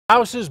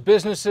Houses,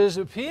 businesses,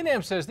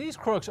 P&M says these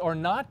crooks are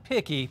not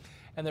picky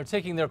and they're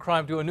taking their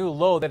crime to a new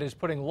low that is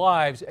putting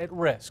lives at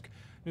risk.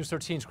 News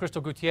 13's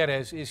Crystal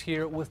Gutierrez is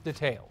here with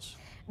details.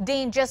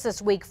 Dean, just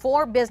this week,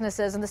 4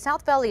 businesses in the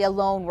South Valley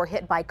alone were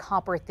hit by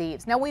copper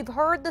thieves. Now, we've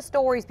heard the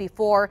stories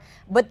before,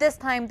 but this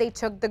time they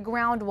took the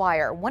ground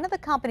wire. One of the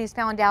companies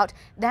found out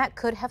that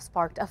could have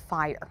sparked a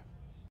fire.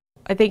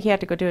 I think he had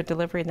to go do a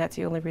delivery, and that's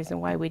the only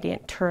reason why we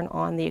didn't turn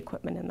on the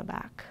equipment in the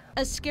back.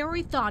 A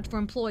scary thought for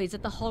employees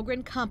at the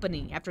Hallgren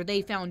company after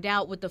they found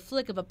out with the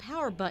flick of a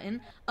power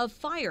button, a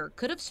fire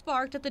could have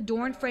sparked at the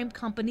door and frame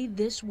company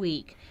this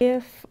week.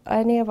 If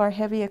any of our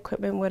heavy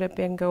equipment would have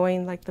been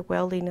going, like the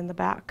welding in the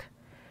back,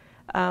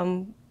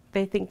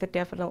 they think that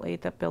definitely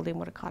the building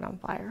would have caught on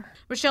fire.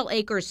 Rochelle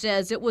Akers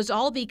says it was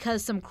all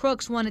because some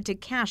crooks wanted to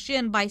cash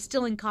in by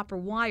stealing copper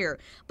wire,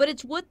 but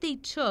it's what they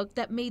took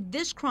that made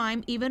this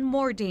crime even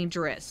more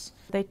dangerous.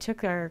 They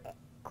took our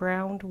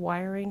ground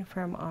wiring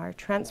from our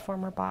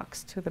transformer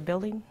box to the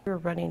building. We were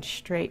running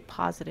straight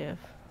positive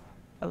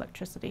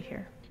electricity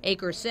here.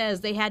 Akers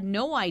says they had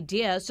no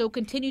idea, so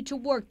continued to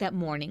work that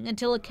morning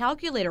until a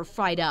calculator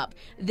fried up.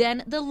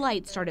 Then the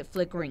lights started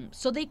flickering,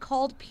 so they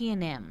called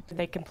P&M.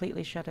 They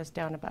completely shut us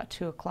down about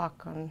 2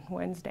 o'clock on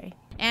Wednesday.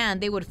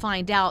 And they would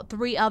find out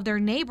 3 of their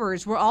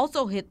neighbors were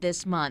also hit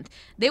this month.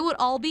 They would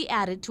all be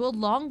added to a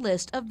long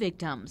list of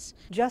victims.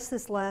 Just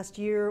this last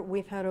year,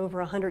 we've had over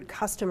 100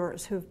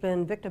 customers who've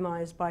been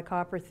victimized by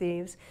copper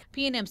thieves.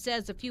 P&M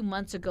says a few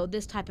months ago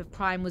this type of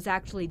crime was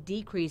actually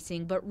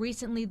decreasing, but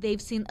recently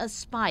they've seen a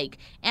spike.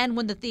 And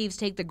when the thieves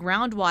take the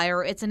ground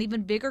wire, it's an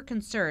even bigger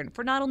concern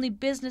for not only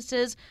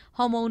businesses,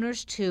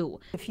 homeowners too.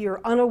 If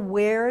you're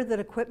unaware that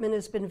equipment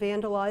has been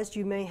vandalized,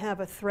 you may have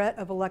a threat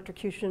of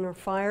electrocution or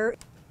fire.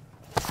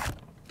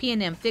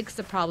 P&M fixed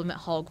the problem at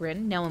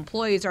Hallgren. Now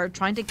employees are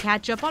trying to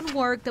catch up on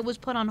work that was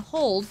put on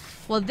hold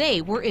while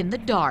they were in the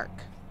dark.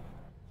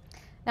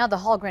 Now, the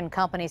Hallgren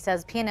company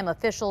says P&M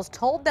officials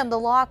told them the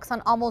locks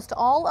on almost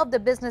all of the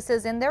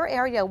businesses in their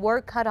area were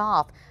cut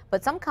off,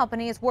 but some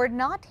companies were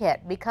not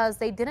hit because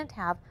they didn't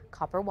have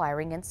copper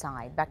wiring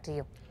inside. Back to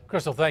you.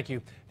 Crystal, thank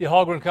you. The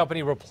Hallgren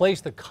company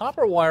replaced the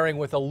copper wiring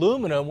with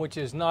aluminum, which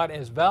is not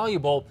as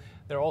valuable.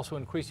 They're also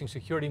increasing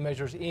security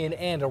measures in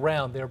and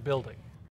around their building.